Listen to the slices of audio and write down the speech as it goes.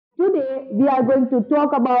today we are going to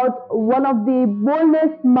talk about one of the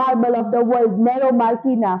boldest marble of the world, Nero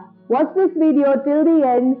Marquina. Watch this video till the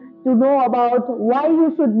end to know about why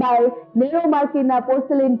you should buy Nero Marquina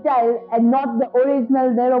porcelain tile and not the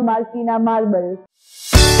original Nero Marquina marble.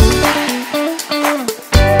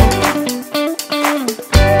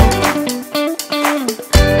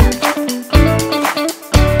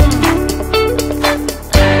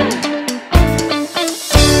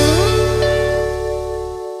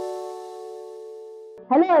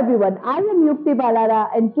 Hello everyone, I am Yukti Balara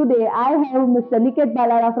and today I have Mr. Niket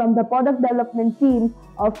Balara from the product development team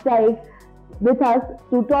of TIEIC with us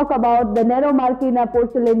to talk about the Nero Marquina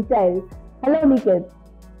porcelain tile. Hello Niket.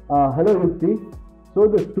 Hello Yukti. So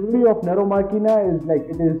the story of Nero Marquina is like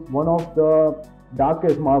it is one of the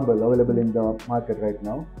darkest marble available in the market right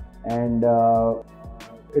now, and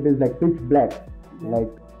it is like pitch black.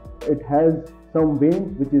 Like it has some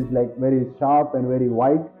veins which is like very sharp and very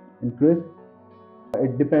white and crisp.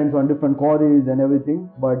 It depends on different quarries and everything,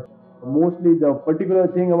 but mostly the particular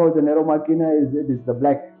thing about the Nero Marquina is it is the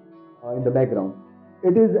black in the background.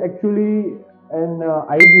 It is actually an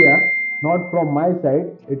idea not from my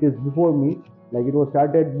side. It is before me. Like it was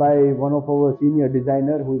started by one of our senior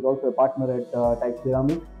designer who is also a partner at TIEIC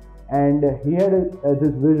Ceramics, and he had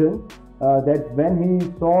this vision that when he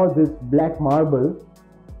saw this black marble,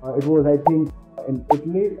 it was I think in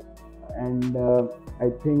Italy, and I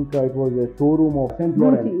think it was a showroom of Saint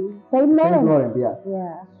Laurent. Saint Laurent, yeah.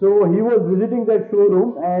 So he was visiting that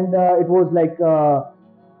showroom, and it was like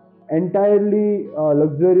entirely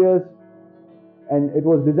luxurious, and it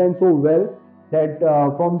was designed so well that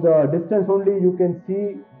from the distance only you can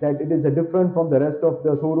see that it is different from the rest of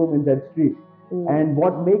the showroom in that street. And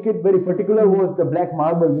what make it very particular was the black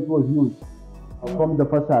marble which was used from the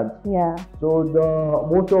facades. Yeah. So the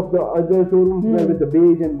most of the other showrooms were with the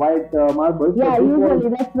beige and white marbles. Yeah,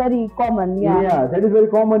 usually that's very common. Yeah. Yeah, that is very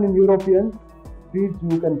common in European streets.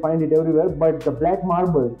 You can find it everywhere. But the black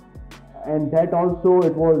marble, and that also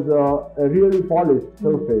it was a really polished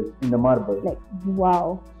surface in the marble. Like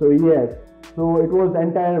wow. So yes, so it was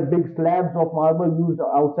entire big slabs of marble used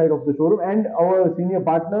outside of the showroom, and our senior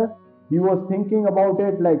partner, he was thinking about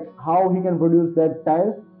it like how he can produce that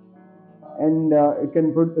tile and it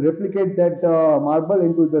can replicate that marble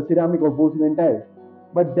into the ceramic or porcelain tile.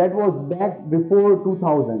 But that was back before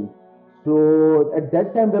 2000. So at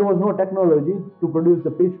that time there was no technology to produce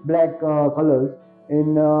the pitch black colors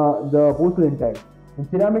in the porcelain tile. In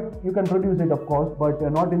ceramic you can produce it of course, but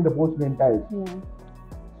not in the porcelain tiles. Yeah.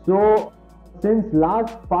 So since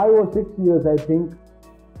last 5 or 6 years I think,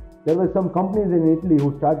 there were some companies in Italy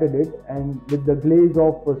who started it, and with the glaze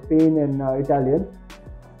of Spain and Italian,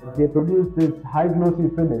 they produce this high glossy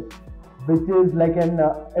finish, which is like an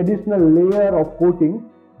additional layer of coating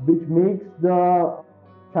which makes the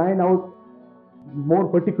shine out more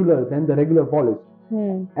particular than the regular polish.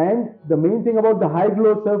 And the main thing about the high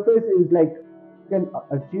gloss surface is like you can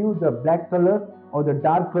achieve the black color or the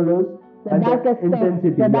dark colors and the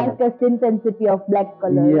intensity. The darkest intensity of black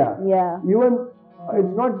color. Yeah. Even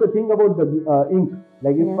it's not the thing about the ink.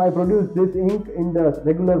 Like if I produce this ink in the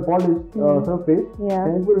regular polished surface,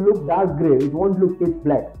 then it will look dark grey. It won't look pitch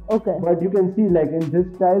black. Okay. But you can see like in this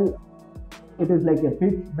style, it is like a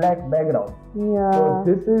pitch black background. Yeah. So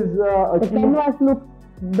this is the canvas looks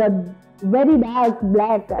the very dark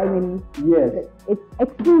black. I mean, yes, it's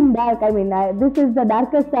extreme dark. I mean, this is the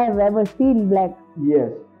darkest I've ever seen black.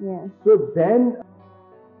 Yes. Yeah. So then,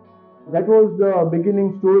 that was the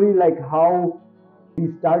beginning story, like how we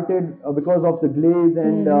started because of the glaze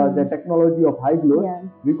and the technology of high gloss.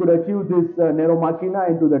 We could achieve this Nero Marquina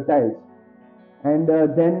into the tiles. And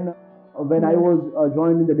then when I was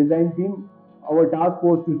joined in the design team, our task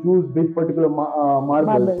was to choose which particular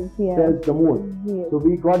marble sells the most. So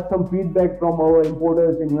we got some feedback from our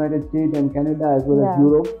importers in United States and Canada as well as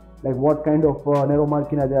Europe, like what kind of Nero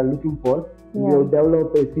Marquina they are looking for. We have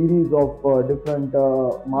developed a series of different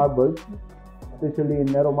marbles, especially in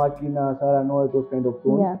Nero Marquina, Sarano, those kind of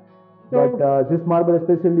tones. But this marble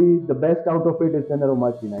especially, the best out of it is the Nero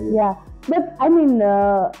Marquina. Yeah, but I mean,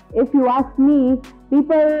 if you ask me,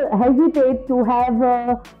 people hesitate to have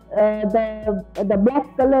the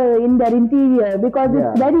black color in their interior because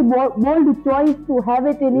it's very bold choice to have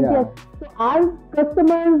it in interior. So are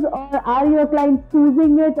customers or are your clients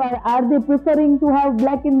choosing it, or are they preferring to have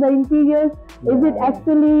black in the interiors? Is it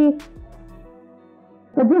actually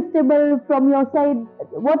suggestible from your side?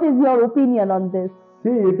 What is your opinion on this? See,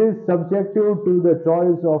 it is subjective to the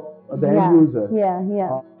choice of the end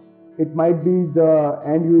user. It might be the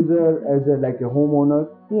end user as like a homeowner,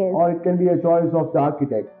 or it can be a choice of the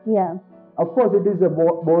architect. Of course, it is a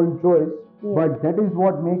bold choice, But that is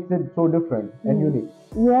what makes it so different and unique.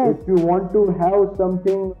 Yes. If you want to have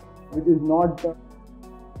something which is not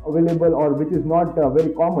available or which is not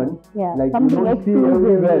very common, like something you don't see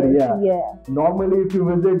everywhere. Normally, if you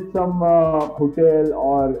visit some hotel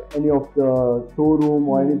or any of the showroom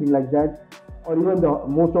or anything like that, or even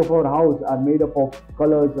most of our house are made up of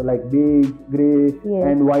colors like beige, grey,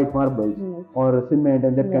 and white marbles or cement,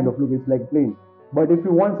 and that kind of look is like plain. But if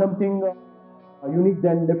you want something unique,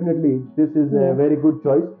 then definitely this is a very good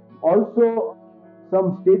choice. Also,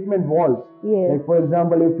 some statement walls. Like for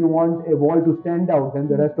example, if you want a wall to stand out than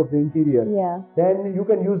the rest of the interior, then you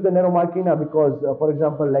can use the Nero Marquina because, for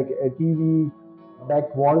example, like a TV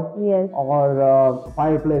back wall or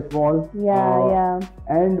fireplace wall.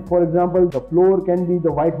 And for example, the floor can be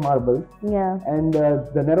the white marble. And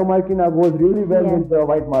the Nero Marquina goes really well with the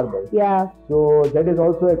white marble. So that is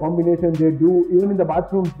also a combination they do. Even in the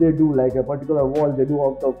bathrooms, they do like a particular wall they do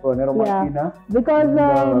out of Nero Marquina. Because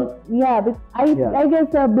I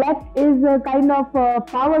guess black is a kind of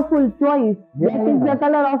powerful choice. Black is the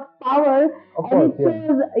color of power, and it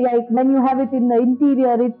shows like when you have it in the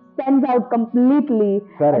interior, it stands out completely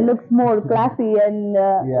and looks more classy and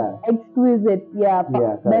exquisite.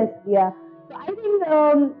 Best. So I think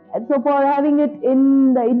so for having it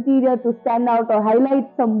in the interior to stand out or highlight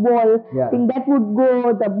some wall, I think that would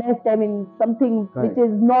go the best. I mean, something which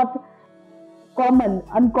is not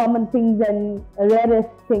uncommon things and rarest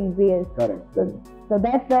things. Yes. So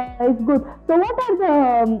that is good. So what are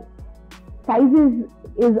the sizes?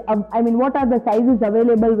 What are the sizes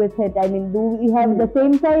available with it? I mean, do we have the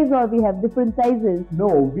same size or we have different sizes? No,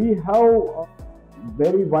 we have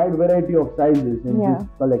very wide variety of sizes in this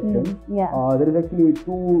collection. There is actually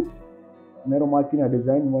two Nero Marquina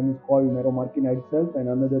design. One is called Nero Marquina itself, and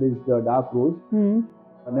another is the dark rose.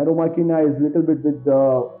 Nero Marquina is little bit with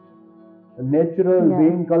the natural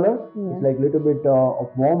vein color. It's like little bit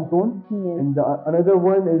of warm tone, and the another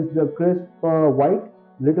one is the crisp white,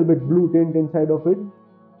 little bit blue tint inside of it.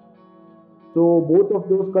 So both of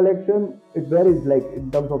those collections, it varies like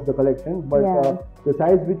in terms of the collection, but the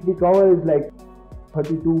size which we cover is like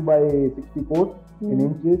 32 by 64 in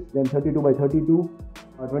inches, then 32 by 32,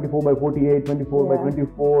 24 by 48, 24 by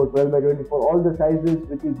 24, 12 by 24, all the sizes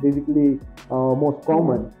which is basically most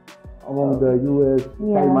common among the US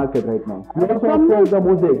style market right now. We also have the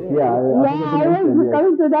mosaics. I was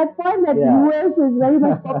coming to that point that US is very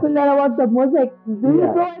much popular about the mosaics. Do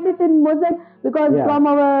you provide it in mosaic? Because from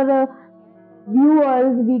our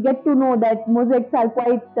viewers, we get to know that mosaics are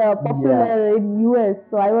quite popular in US.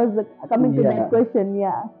 So I was coming to that question.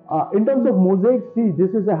 In terms of mosaics, see,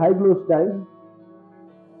 this is a high glow style.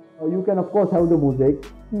 You can of course have the mosaic,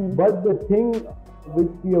 but the thing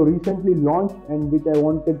which we have recently launched and which I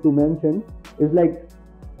wanted to mention is like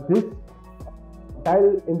this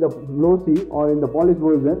tile in the glossy or in the polished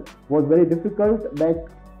version was very difficult back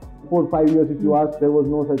 4 or 5 years. If you ask, there was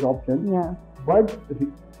no such option. But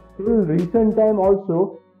till recent time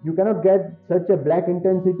also, you cannot get such a black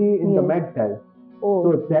intensity in the matte tile.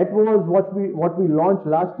 So that was what we launched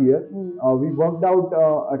last year. We worked out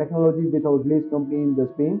a technology with our glaze company in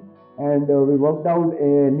Spain, and we worked out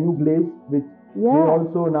a new glaze which we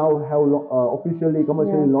also now have officially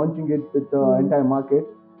commercially launching it with the entire market.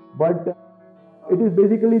 But it is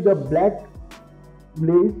basically the black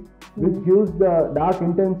glaze which gives the dark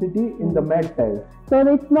intensity in the matte tile. So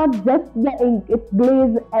it's not just the ink, it's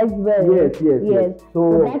glaze as well. Yes.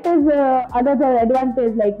 So that is another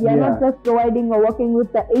advantage. Like we are not just providing or working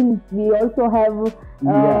with the ink, we also have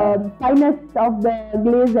finest of the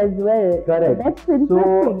glaze as well. Correct. So that's interesting.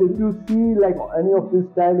 So if you see like any of this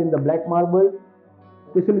style in the black marble,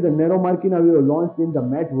 especially the Nero Marquina we have launched in the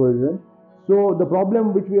matte version. So the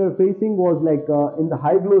problem which we are facing was like in the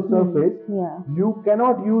high glow surface, you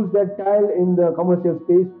cannot use that tile in the commercial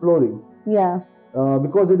space flooring.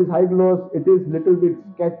 Because it is high gloss, it is little bit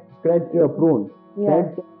scratch prone.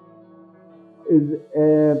 That is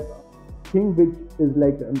a thing which is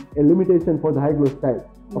like a limitation for the high gloss tile.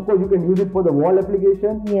 Of course, you can use it for the wall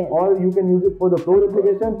application, or you can use it for the floor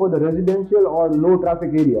application for the residential or low traffic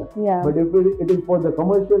area. But if it is for the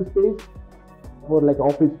commercial space, for like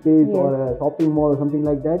office space or a shopping mall or something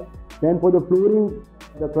like that, then for the flooring,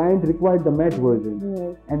 the client required the matte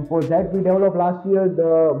version. And for that, we developed last year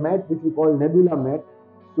the matte which we call Nebula matte.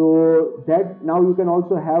 So that now you can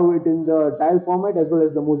also have it in the tile format as well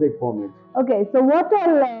as the mosaic format. Okay, so what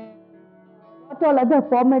what all other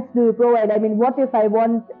formats do you provide? I mean, what if I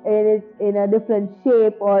want it in a different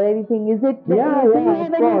shape or anything? Is it? Do you have any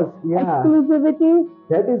exclusivity?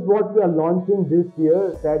 That is what we are launching this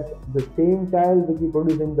year. That the same tile which we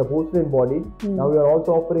produce in the porcelain body, now we are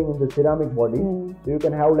also offering in the ceramic body. So you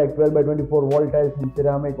can have like 12 by 24 wall tiles in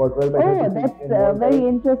ceramic or 12 by 24. Oh, that's very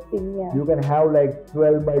interesting. Yeah. You can have like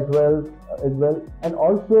 12 by 12 as well. And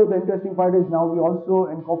also the interesting part is now we also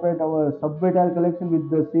incorporate our subway tile collection with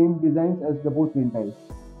the same designs as the porcelain tiles.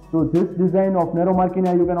 So this design of Nero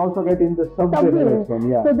Marquina you can also get in the subway collection.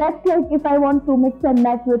 Yeah. So that's like if I want to mix and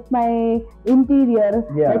match with my interior,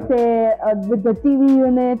 let's say with the TV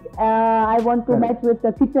unit, I want to match with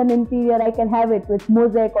the kitchen interior, I can have it with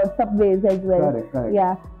mosaic or subways as well. Correct.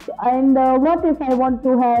 Yeah. And what if I want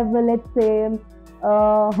to have, let's say,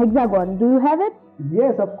 hexagon? Do you have it?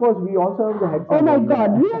 Yes, of course. We also have the hexagon. Oh my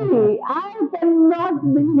God, really? I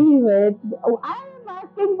cannot believe it. I'm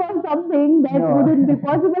asking for something that wouldn't be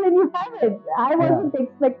possible and you have it. I wasn't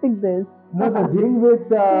expecting this. No, the thing with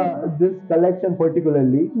this collection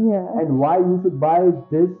particularly and why you should buy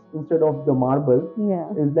this instead of the marble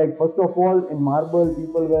is like, first of all, in marble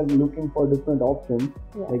people were looking for different options.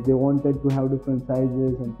 Like they wanted to have different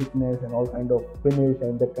sizes and thickness and all kind of finish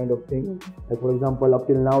and that kind of thing. Like for example, up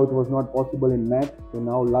till now it was not possible in matte. So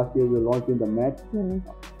now last year we launched in the matte.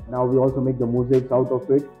 Now we also make the mosaics out of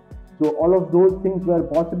it. So all of those things were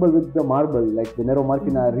possible with the marble, like the Nero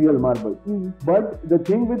Marquina real marble. But the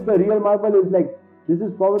thing with the real marble is like, this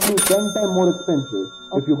is probably 10 times more expensive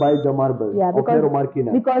if you buy the marble of Nero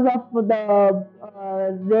Marquina. Because of the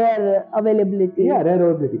rare availability. Yeah, rare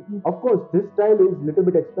availability. Of course, this style is little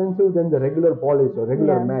bit expensive than the regular polish or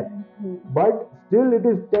regular matte. But still it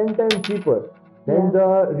is 10 times cheaper than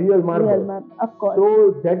the real marble. Of course.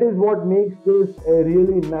 So that is what makes this a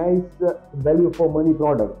really nice value for money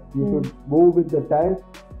product. You should go with the tile.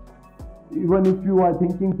 Even if you are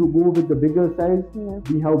thinking to go with the bigger size,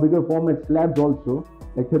 we have bigger format slabs also,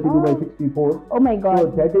 like 32 by 64. Oh my God. So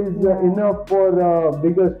that is enough for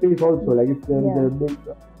bigger space also. Like if there is a big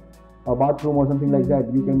bathroom or something like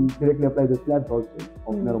that, you can directly apply the slabs also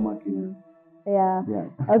of Nero Marquina.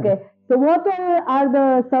 Okay. So what are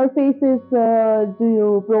the surfaces do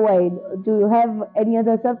you provide? Do you have any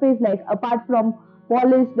other surface like apart from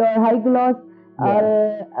polished or high gloss?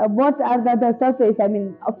 What are the other surface? I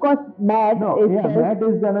mean, of course, matte matte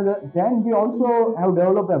is another. Then we also have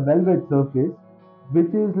developed a velvet surface,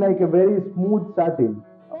 which is like a very smooth satin.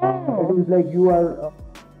 It is like you are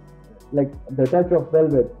like the touch of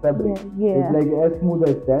velvet fabric. It's like as smooth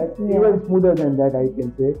as that, even smoother than that, I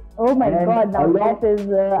can say. Oh my God, now that is,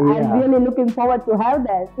 I'm really looking forward to have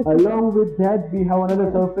that. Along with that, we have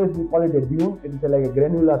another surface, we call it a dune. It is like a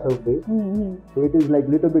granular surface. So it is like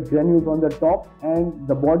little bit granules on the top, and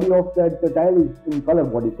the body of that tile is in color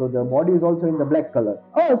body. So the body is also in the black color.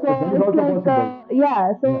 Oh, so it's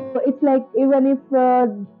like, so it's like even if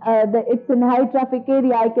it's in high traffic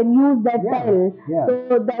area, I can use that tile.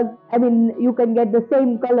 So I mean, you can get the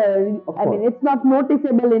same color. I mean, it's not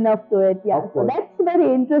noticeable enough to it. So that's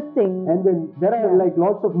very interesting. And then there are like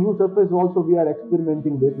lots of new surfaces also we are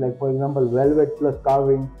experimenting with. Like for example, velvet plus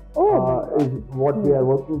carving is what we are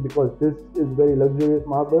working, because this is very luxurious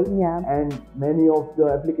marble. And many of the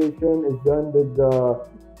application is done with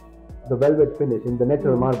the velvet finish in the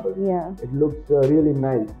natural marble. It looks really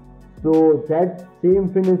nice. So that same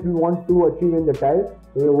finish we want to achieve in the tile.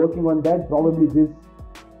 So we are working on that. Probably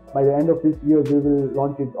by the end of this year, we will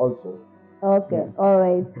launch it also. Okay, all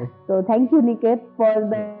right. So thank you, Niket, for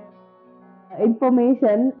the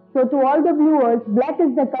information. So to all the viewers, black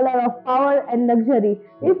is the color of power and luxury.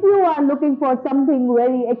 If you are looking for something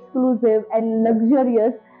very exclusive and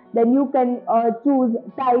luxurious, then you can choose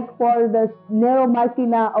TIEIC for the Nero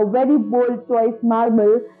Marquina, a very bold choice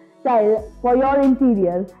marble style for your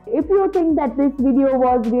interior. If you think that this video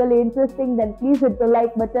was really interesting, then please hit the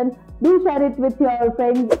like button. Do share it with your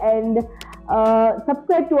friends and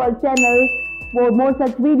subscribe to our channel for more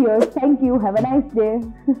such videos. Thank you. Have a nice day.